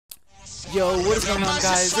Yo, what is going on,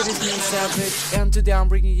 guys? It is me, Savage, and today I'm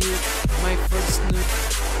bringing you my first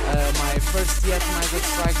nuke, my first De-Atomizer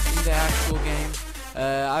strike in the actual game.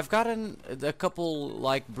 I've gotten a couple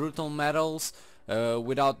like brutal medals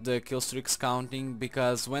without the kill streaks counting,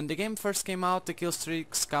 because when the game first came out the kill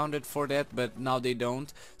streaks counted for that, but now they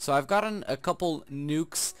don't. So I've gotten a couple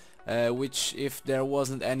nukes, which if there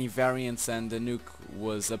wasn't any variants and the nuke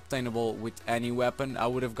was obtainable with any weapon, I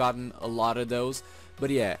would have gotten a lot of those. But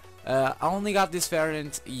yeah, I only got this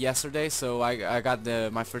variant yesterday, so I got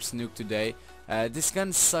my first nuke today. This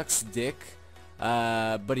gun sucks dick,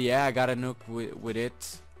 but yeah, I got a nuke with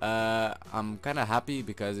it. I'm kinda happy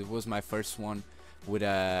because it was my first one with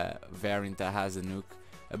a variant that has a nuke.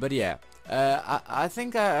 But yeah, I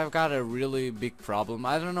think I've got a really big problem.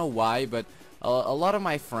 I don't know why, but a lot of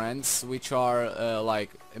my friends, which are like,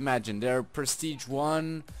 imagine they're prestige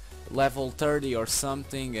 1, level 30 or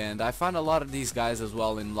something, and I find a lot of these guys as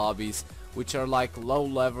well in lobbies which are like low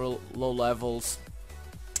levels,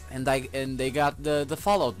 and they got the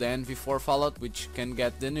Fallout, the NV4 Fallout, which can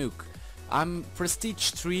get the nuke. I'm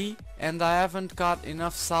prestige 3 and I haven't got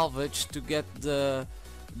enough salvage to get the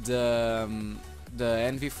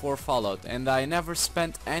NV4 Fallout, and I never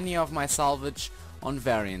spent any of my salvage on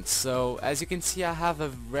variants. So as you can see, I have a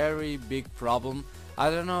very big problem. I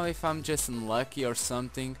don't know if I'm just unlucky or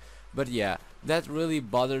something, but yeah, that really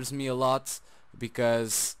bothers me a lot,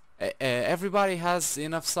 because everybody has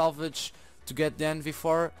enough salvage to get the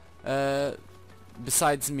NV4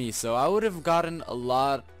 besides me. So I would have gotten a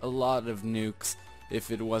lot of nukes if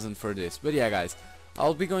it wasn't for this. But yeah, guys,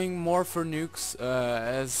 I'll be going more for nukes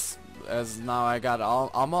as now I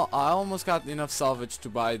almost got enough salvage to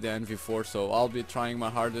buy the NV4, so I'll be trying my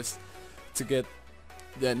hardest to get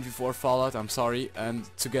the NV4 Fallout, I'm sorry, and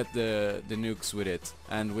to get the nukes with it,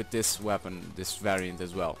 and with this weapon, this variant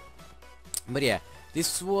as well. But yeah,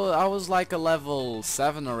 I was like a level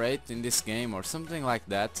 7 or 8 in this game or something like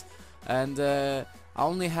that, and I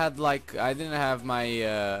only had like, I didn't have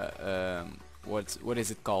my what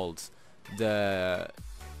is it called,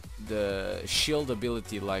 the shield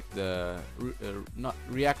ability, like the not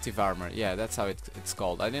reactive armor, yeah, that's how it's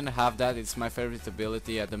called. I didn't have that. It's my favorite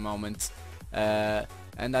ability at the moment,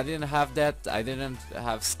 and I didn't have that. I didn't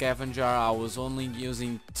have scavenger. I was only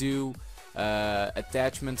using 2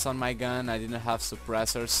 attachments on my gun. I didn't have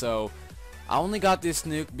suppressor, so I only got this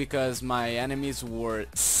nuke because my enemies were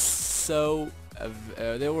so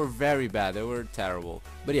they were very bad, they were terrible.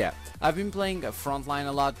 But yeah, I've been playing Frontline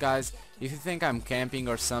a lot, guys. If you think I'm camping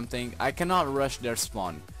or something, I cannot rush their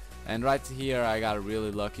spawn, and right here I got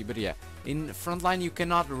really lucky. But yeah, in Frontline you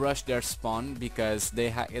cannot rush their spawn because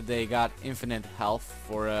they got infinite health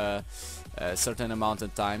for a certain amount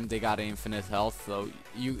of time. They got infinite health, so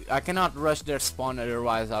I cannot rush their spawn,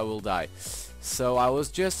 otherwise I will die. So I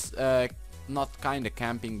was just not kinda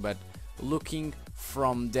camping, but looking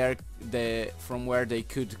from from where they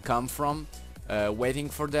could come from, waiting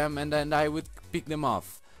for them, and then I would pick them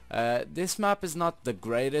off. This map is not the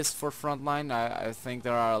greatest for Frontline. I think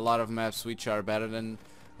there are a lot of maps which are better than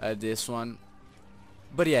this one.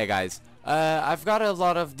 But yeah, guys, I've got a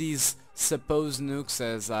lot of these supposed nukes,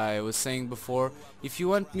 as I was saying before. If you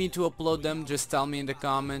want me to upload them, just tell me in the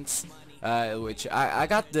comments. Which I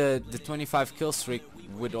got the 25 kill streak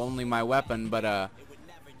with only my weapon, but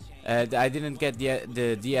I didn't get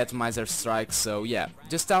the De-Atomizer strike. So yeah,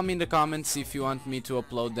 just tell me in the comments if you want me to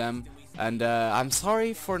upload them. And I'm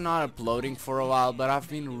sorry for not uploading for a while, but I've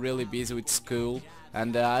been really busy with school,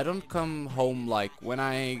 and I don't come home, like when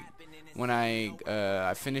I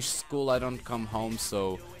finish school I don't come home,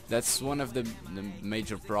 so that's one of the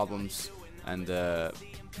major problems and the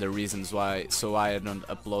reasons why I don't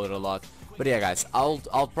upload a lot. But yeah, guys,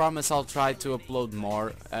 I'll promise I'll try to upload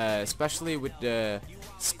more, especially with the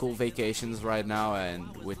school vacations right now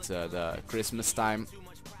and with the Christmas time.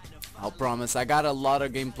 I'll promise. I got a lot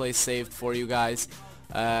of gameplay saved for you guys.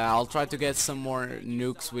 I'll try to get some more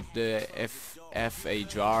nukes with the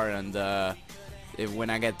FHR, and when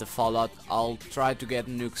I get the Fallout, I'll try to get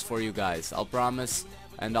nukes for you guys. I'll promise,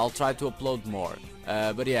 and I'll try to upload more.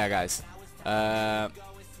 But yeah, guys. Yeah,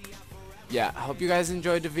 I hope you guys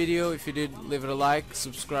enjoyed the video. If you did, leave it a like,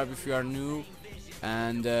 subscribe if you are new,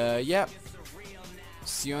 and yeah,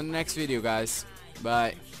 see you on the next video, guys.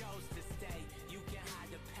 Bye.